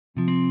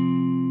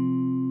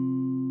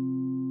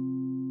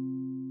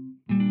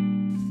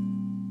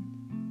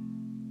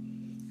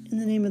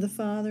name of the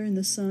Father, and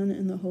the Son,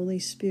 and the Holy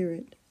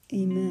Spirit.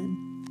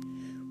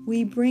 Amen.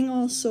 We bring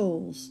all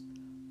souls,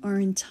 our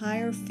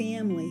entire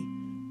family,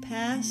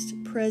 past,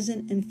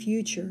 present, and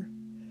future,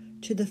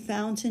 to the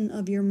fountain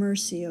of your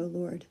mercy, O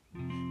Lord,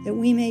 that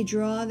we may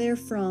draw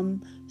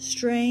therefrom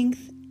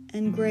strength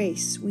and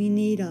grace we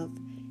need of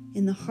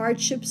in the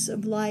hardships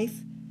of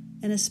life,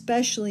 and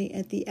especially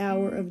at the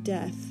hour of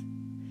death.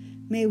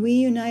 May we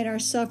unite our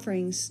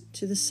sufferings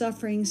to the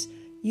sufferings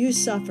you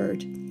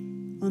suffered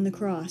on the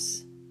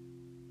cross.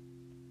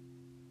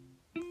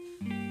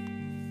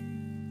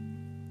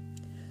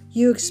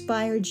 You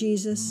expired,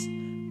 Jesus,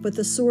 but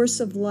the source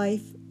of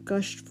life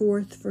gushed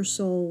forth for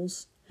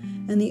souls,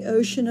 and the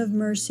ocean of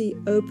mercy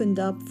opened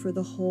up for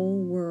the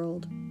whole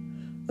world.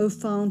 O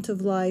fount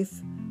of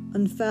life,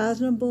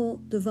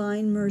 unfathomable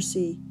divine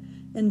mercy,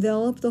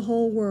 envelop the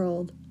whole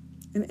world,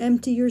 and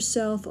empty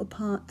yourself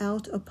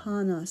out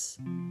upon us.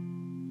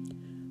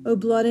 O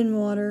blood and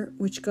water,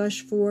 which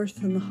gush forth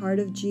from the heart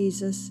of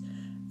Jesus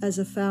as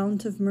a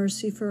fount of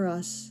mercy for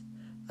us,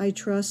 I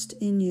trust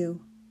in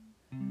you.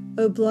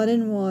 O blood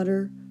and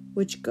water,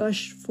 which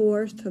gushed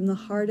forth from the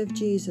heart of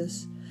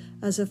Jesus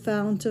as a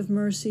fount of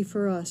mercy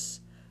for us,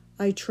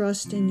 I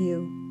trust in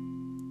you.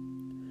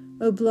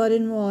 O blood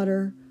and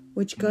water,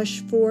 which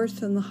gushed forth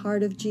from the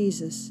heart of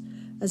Jesus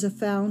as a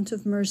fount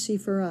of mercy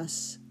for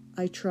us,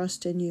 I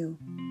trust in you.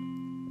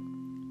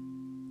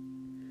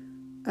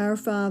 Our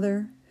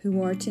Father,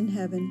 who art in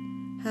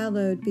heaven,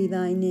 hallowed be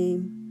thy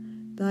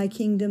name. Thy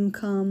kingdom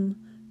come,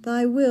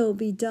 thy will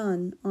be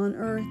done on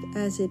earth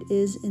as it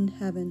is in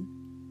heaven.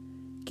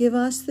 Give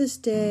us this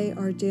day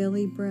our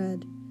daily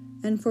bread,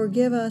 and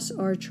forgive us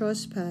our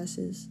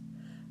trespasses,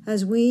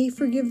 as we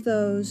forgive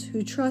those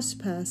who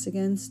trespass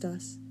against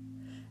us.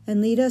 And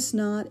lead us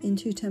not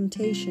into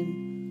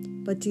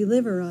temptation, but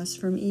deliver us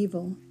from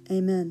evil.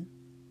 Amen.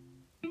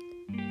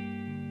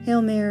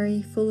 Hail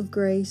Mary, full of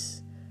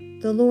grace,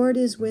 the Lord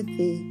is with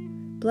thee.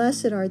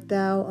 Blessed art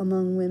thou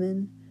among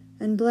women,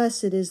 and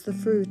blessed is the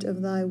fruit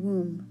of thy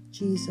womb,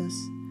 Jesus.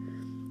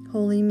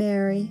 Holy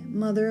Mary,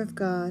 Mother of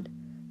God,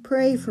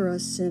 pray for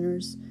us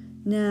sinners,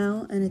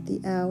 now and at the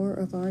hour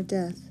of our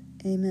death.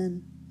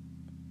 Amen.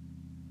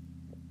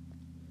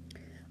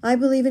 I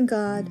believe in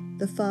God,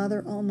 the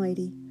Father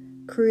Almighty,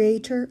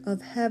 creator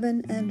of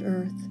heaven and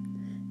earth,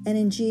 and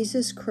in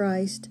Jesus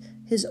Christ,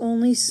 his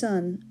only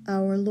Son,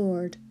 our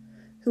Lord,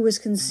 who was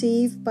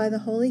conceived by the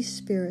Holy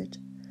Spirit,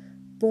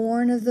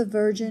 born of the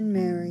Virgin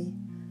Mary,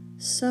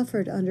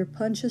 suffered under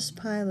Pontius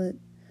Pilate,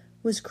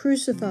 was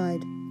crucified,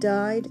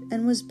 died,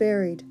 and was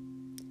buried.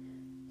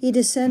 He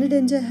descended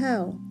into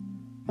hell.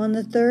 On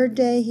the third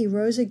day he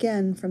rose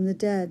again from the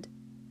dead.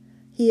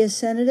 He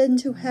ascended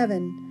into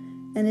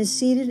heaven and is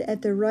seated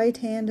at the right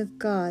hand of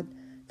God,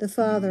 the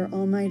Father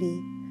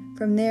Almighty.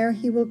 From there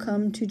he will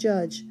come to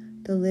judge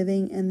the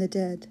living and the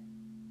dead.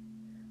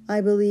 I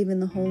believe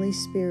in the Holy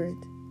Spirit,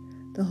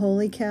 the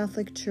Holy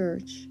Catholic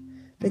Church,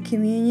 the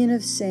communion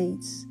of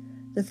saints,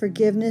 the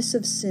forgiveness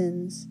of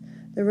sins,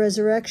 the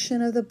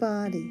resurrection of the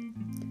body,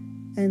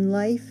 and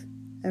life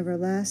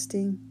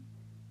everlasting.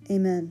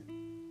 Amen.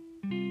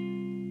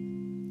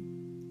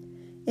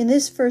 In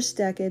this first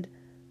decade,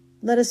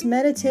 let us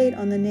meditate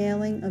on the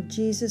nailing of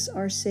Jesus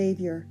our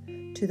Savior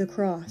to the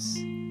cross,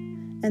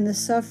 and the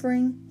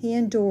suffering he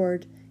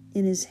endured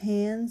in his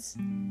hands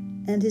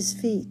and his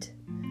feet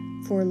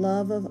for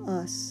love of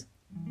us.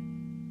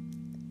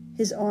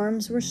 His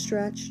arms were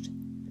stretched,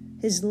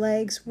 his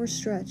legs were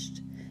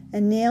stretched,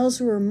 and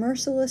nails were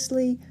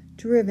mercilessly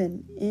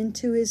driven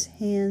into his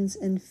hands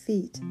and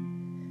feet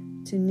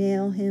to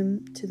nail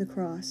him to the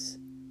cross.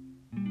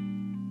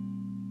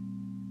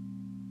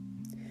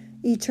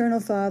 Eternal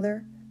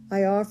Father,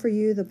 I offer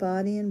you the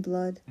body and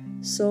blood,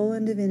 soul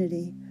and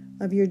divinity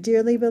of your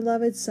dearly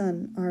beloved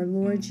Son, our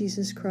Lord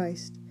Jesus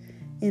Christ,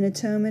 in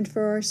atonement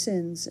for our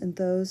sins and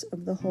those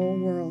of the whole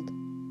world.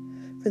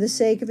 For the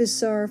sake of his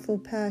sorrowful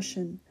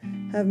passion,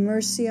 have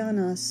mercy on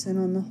us and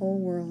on the whole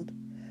world.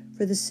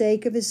 For the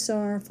sake of his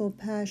sorrowful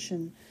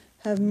passion,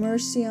 have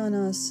mercy on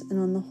us and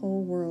on the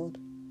whole world.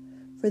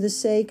 For the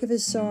sake of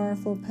his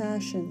sorrowful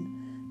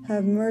passion,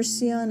 have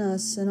mercy on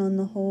us and on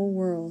the whole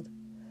world.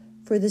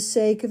 For the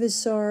sake of his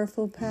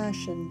sorrowful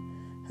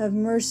passion, have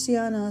mercy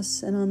on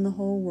us and on the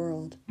whole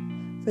world.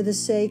 For the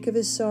sake of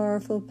his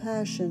sorrowful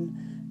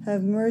passion,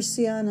 have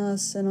mercy on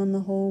us and on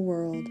the whole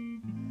world.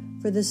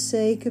 For the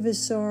sake of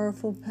his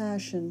sorrowful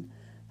passion,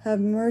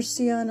 have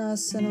mercy on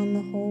us and on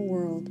the whole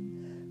world.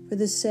 For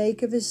the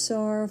sake of his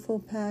sorrowful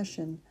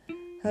passion,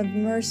 have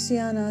mercy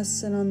on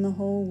us and on the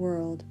whole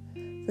world.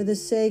 For the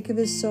sake of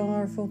his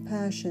sorrowful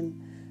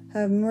passion,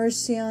 have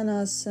mercy on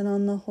us and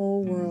on the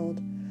whole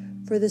world.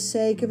 For the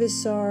sake of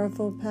his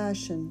sorrowful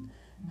passion,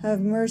 have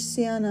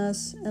mercy on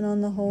us and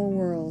on the whole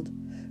world.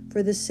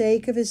 For the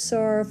sake of his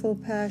sorrowful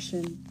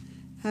passion,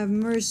 have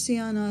mercy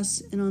on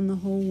us and on the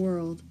whole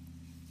world.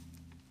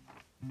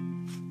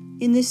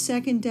 In this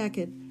second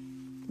decade,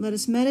 let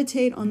us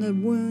meditate on the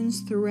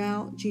wounds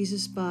throughout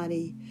Jesus'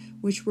 body,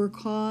 which were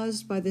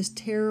caused by this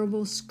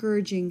terrible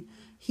scourging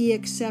he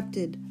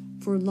accepted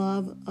for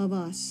love of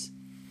us.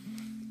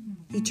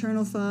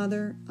 Eternal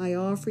Father, I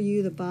offer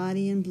you the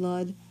body and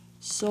blood,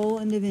 soul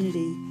and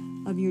divinity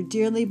of your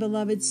dearly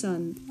beloved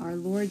Son, our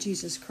Lord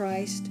Jesus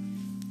Christ,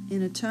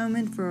 in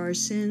atonement for our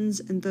sins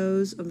and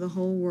those of the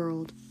whole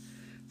world.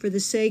 For the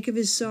sake of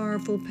his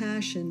sorrowful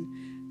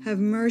passion, have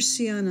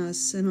mercy on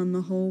us and on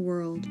the whole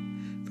world.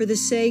 For the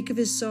sake of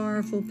his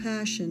sorrowful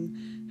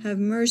passion, have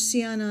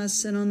mercy on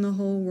us and on the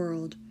whole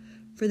world.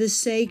 For the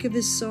sake of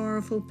his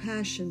sorrowful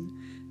passion,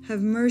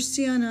 have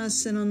mercy on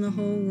us and on the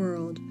whole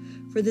world.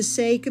 For the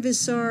sake of his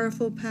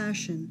sorrowful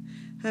passion,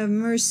 have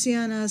mercy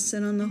on us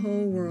and on the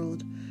whole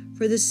world.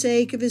 For the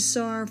sake of his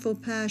sorrowful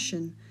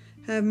passion,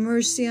 have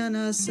mercy on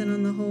us and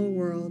on the whole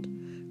world.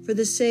 For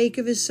the sake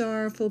of his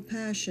sorrowful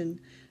passion,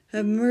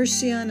 have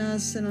mercy on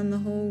us and on the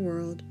whole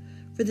world.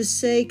 For the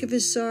sake of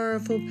his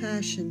sorrowful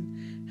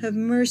passion, have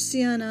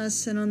mercy on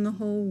us and on the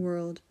whole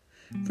world.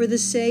 For the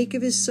sake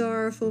of his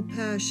sorrowful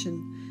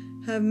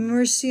passion, have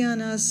mercy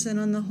on us and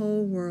on the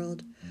whole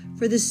world.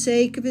 For the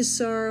sake of his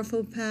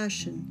sorrowful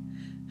passion,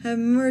 have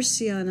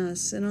mercy on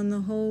us and on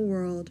the whole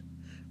world.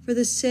 For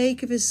the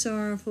sake of his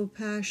sorrowful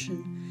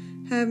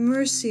passion, have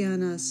mercy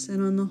on us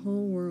and on the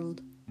whole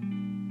world.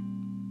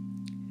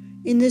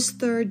 In this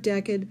third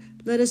decade,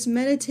 let us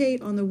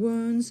meditate on the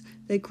wounds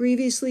that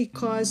grievously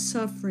caused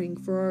suffering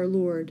for our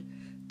Lord,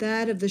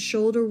 that of the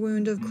shoulder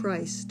wound of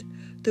Christ,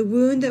 the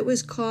wound that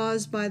was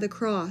caused by the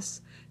cross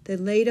that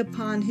laid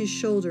upon his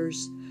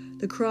shoulders,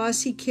 the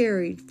cross he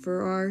carried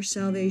for our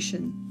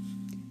salvation.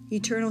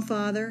 Eternal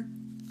Father,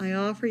 I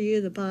offer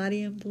you the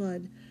body and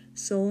blood,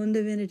 soul and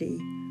divinity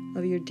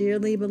of your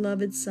dearly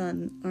beloved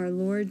Son, our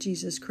Lord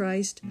Jesus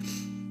Christ,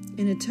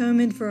 in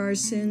atonement for our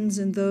sins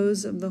and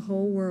those of the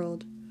whole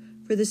world.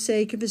 For the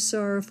sake of his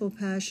sorrowful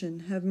passion,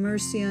 have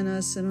mercy on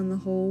us and on the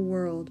whole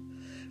world.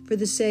 For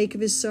the sake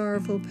of his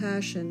sorrowful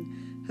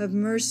passion, have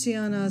mercy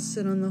on us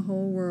and on the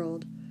whole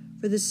world.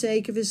 For the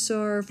sake of his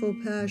sorrowful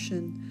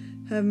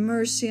passion, have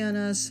mercy on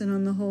us and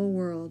on the whole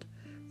world.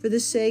 For the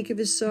sake of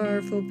his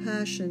sorrowful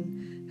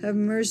passion, have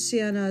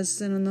mercy on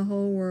us and on the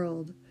whole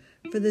world.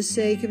 For the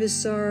sake of his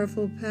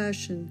sorrowful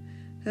passion,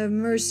 have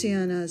mercy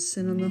on us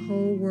and on the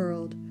whole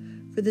world.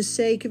 For the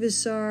sake of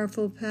his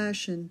sorrowful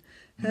passion,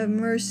 have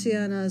mercy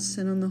on us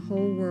and on the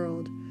whole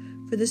world.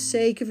 For the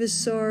sake of his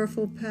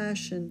sorrowful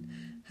passion,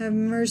 have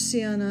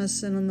mercy on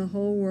us and on the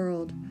whole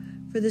world.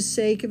 For the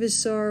sake of his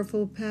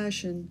sorrowful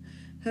passion,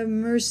 have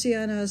mercy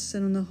on us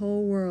and on the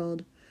whole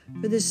world.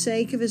 For the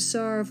sake of his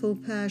sorrowful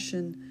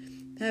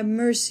passion, have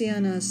mercy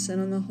on us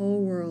and on the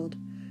whole world.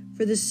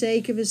 For the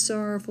sake of his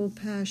sorrowful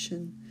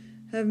passion,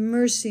 have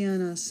mercy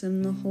on us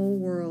and the whole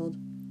world.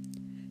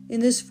 In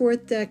this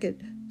fourth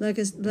decade, let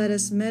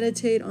us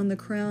meditate on the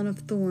crown of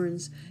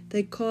thorns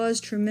that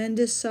caused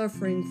tremendous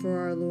suffering for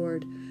our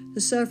Lord,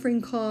 the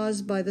suffering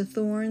caused by the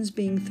thorns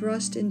being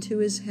thrust into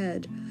his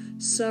head,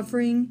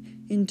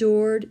 suffering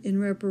endured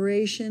in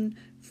reparation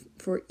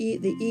for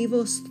the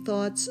evil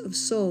thoughts of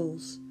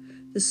souls,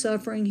 the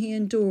suffering he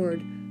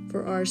endured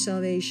for our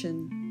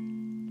salvation.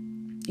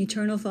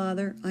 Eternal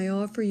Father, I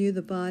offer you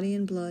the body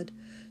and blood,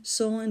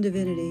 soul and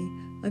divinity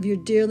of your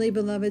dearly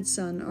beloved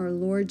Son, our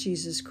Lord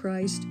Jesus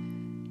Christ,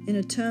 in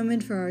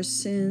atonement for our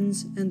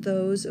sins and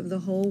those of the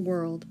whole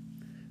world.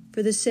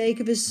 For the sake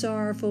of his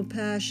sorrowful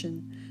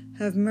passion,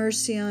 have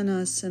mercy on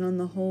us and on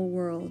the whole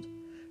world.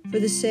 For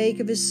the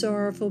sake of his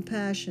sorrowful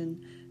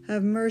passion,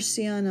 have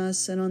mercy on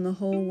us and on the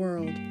whole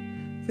world.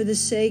 For the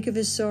sake of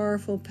his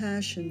sorrowful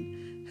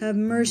passion, have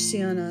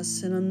mercy on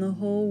us and on the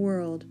whole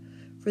world.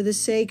 For the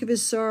sake of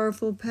his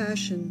sorrowful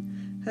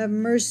passion, have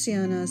mercy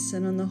on us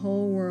and on the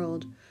whole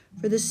world.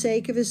 For the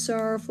sake of his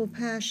sorrowful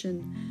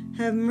passion,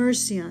 have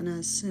mercy on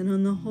us and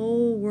on the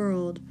whole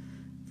world.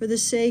 For the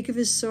sake of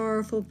his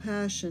sorrowful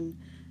passion,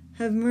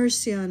 have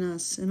mercy on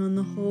us and on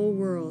the whole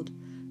world.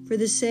 For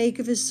the sake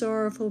of his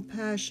sorrowful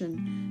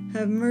passion,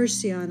 have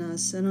mercy on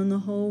us and on the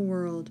whole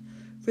world.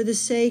 For the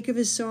sake of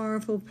his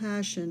sorrowful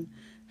passion,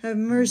 have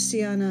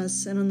mercy on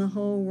us and on the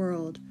whole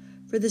world.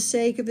 For the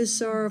sake of his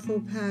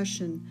sorrowful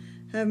passion,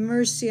 have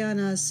mercy on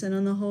us and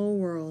on the whole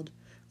world.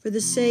 For the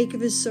sake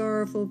of his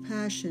sorrowful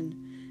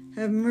passion,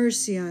 have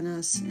mercy on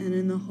us and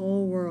in the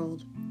whole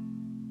world.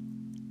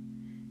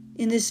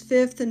 In this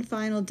fifth and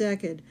final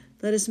decade,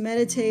 let us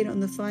meditate on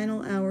the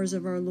final hours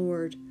of our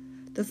Lord,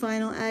 the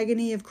final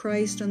agony of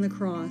Christ on the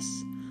cross,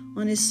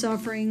 on his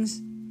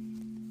sufferings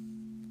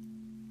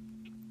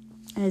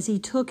as he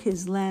took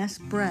his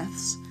last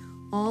breaths,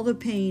 all the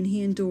pain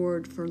he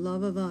endured for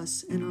love of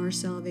us and our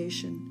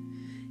salvation.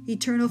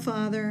 Eternal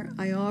Father,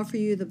 I offer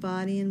you the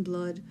body and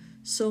blood,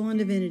 soul and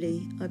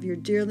divinity of your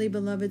dearly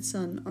beloved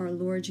Son, our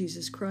Lord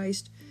Jesus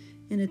Christ,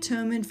 in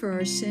atonement for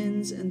our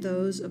sins and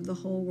those of the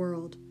whole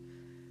world.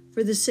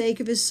 For the sake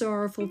of his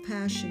sorrowful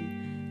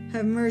passion,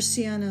 have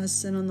mercy on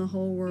us and on the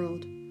whole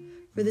world.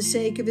 For the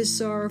sake of his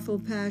sorrowful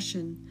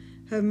passion,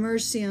 have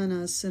mercy on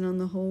us and on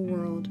the whole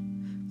world.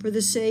 For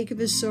the sake of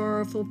his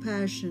sorrowful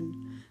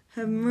passion,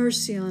 have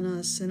mercy on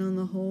us and on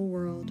the whole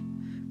world.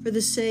 For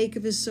the sake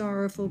of his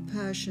sorrowful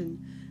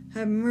passion,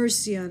 have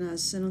mercy on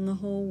us and on the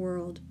whole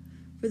world.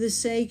 For the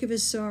sake of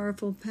his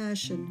sorrowful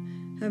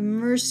passion, have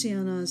mercy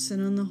on us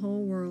and on the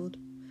whole world.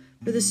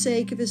 For the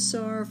sake of his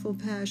sorrowful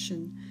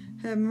passion,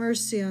 have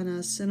mercy on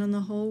us and on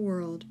the whole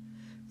world.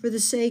 For the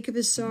sake of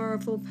his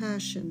sorrowful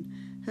passion,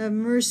 have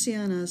mercy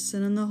on us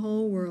and on the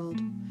whole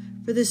world.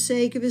 For the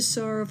sake of his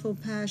sorrowful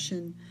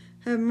passion,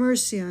 have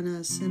mercy on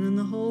us and on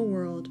the whole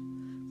world.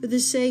 For the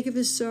sake of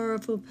his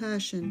sorrowful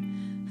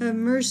passion, have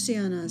mercy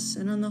on us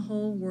and on the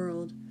whole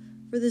world.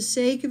 For the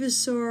sake of his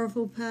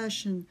sorrowful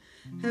passion,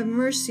 have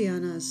mercy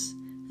on us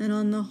and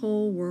on the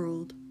whole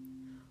world.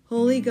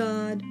 Holy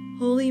God,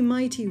 Holy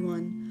Mighty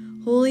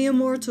One, Holy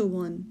Immortal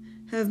One,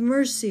 have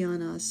mercy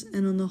on us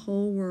and on the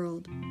whole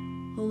world.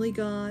 Holy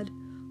God,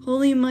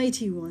 Holy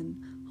Mighty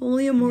One,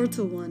 Holy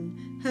Immortal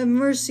One, have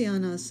mercy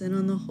on us and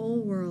on the whole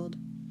world.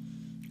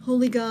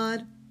 Holy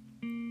God,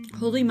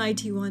 Holy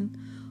Mighty One,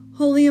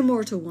 Holy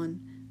Immortal One,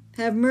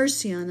 have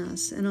mercy on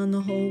us and on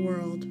the whole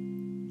world.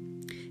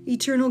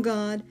 Eternal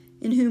God,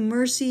 in whom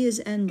mercy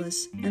is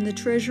endless and the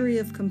treasury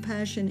of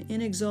compassion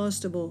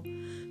inexhaustible,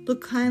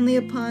 look kindly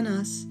upon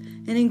us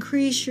and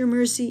increase your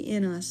mercy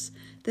in us,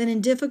 that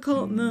in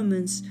difficult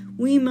moments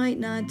we might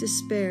not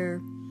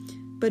despair,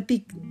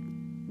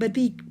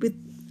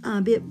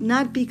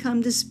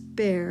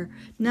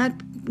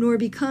 nor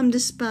become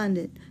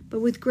despondent, but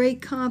with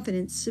great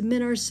confidence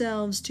submit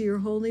ourselves to your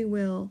holy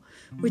will,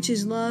 which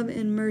is love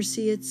and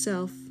mercy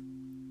itself.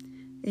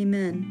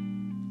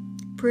 Amen.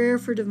 Prayer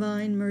for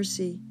divine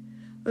mercy.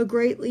 O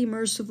greatly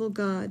merciful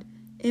God,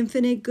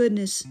 infinite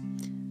goodness,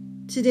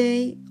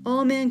 today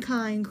all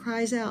mankind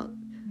calls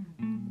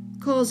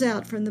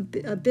out from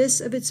the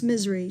abyss of its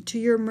misery to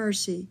your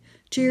mercy,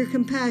 to your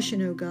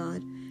compassion, O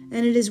God,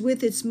 and it is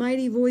with its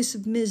mighty voice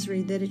of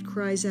misery that it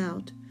cries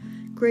out.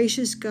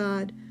 Gracious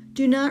God,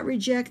 do not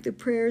reject the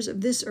prayers of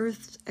this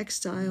earth's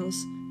exiles.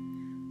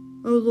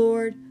 O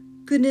Lord,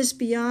 goodness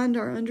beyond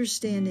our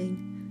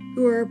understanding,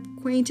 who are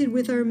acquainted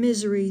with our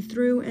misery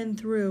through and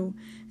through,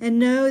 and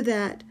know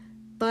that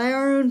by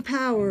our own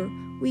power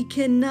we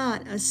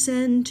cannot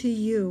ascend to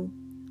you.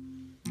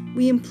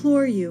 We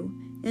implore you,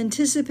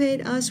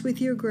 anticipate us with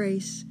your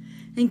grace,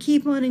 and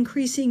keep on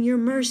increasing your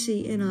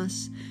mercy in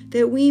us,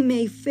 that we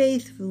may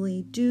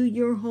faithfully do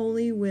your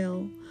holy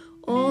will,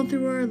 all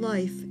through our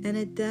life and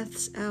at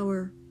death's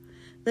hour.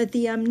 Let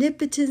the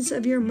omnipotence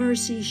of your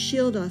mercy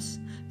shield us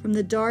from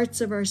the darts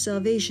of our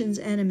salvation's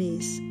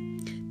enemies,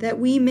 that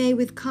we may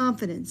with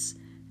confidence,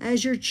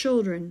 as your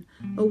children,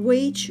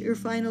 await your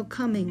final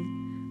coming,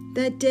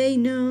 that day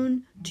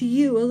known to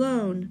you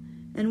alone,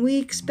 and we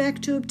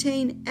expect to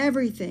obtain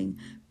everything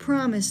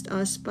promised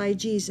us by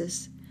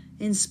Jesus,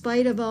 in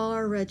spite of all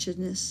our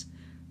wretchedness.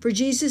 For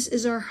Jesus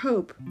is our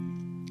hope.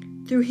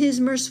 Through his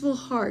merciful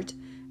heart,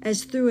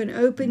 as through an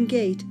open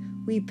gate,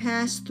 we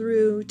pass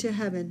through to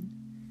heaven.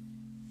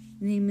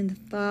 In the name of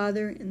the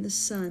Father, and the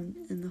Son,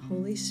 and the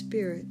Holy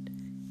Spirit.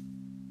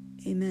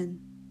 Amen.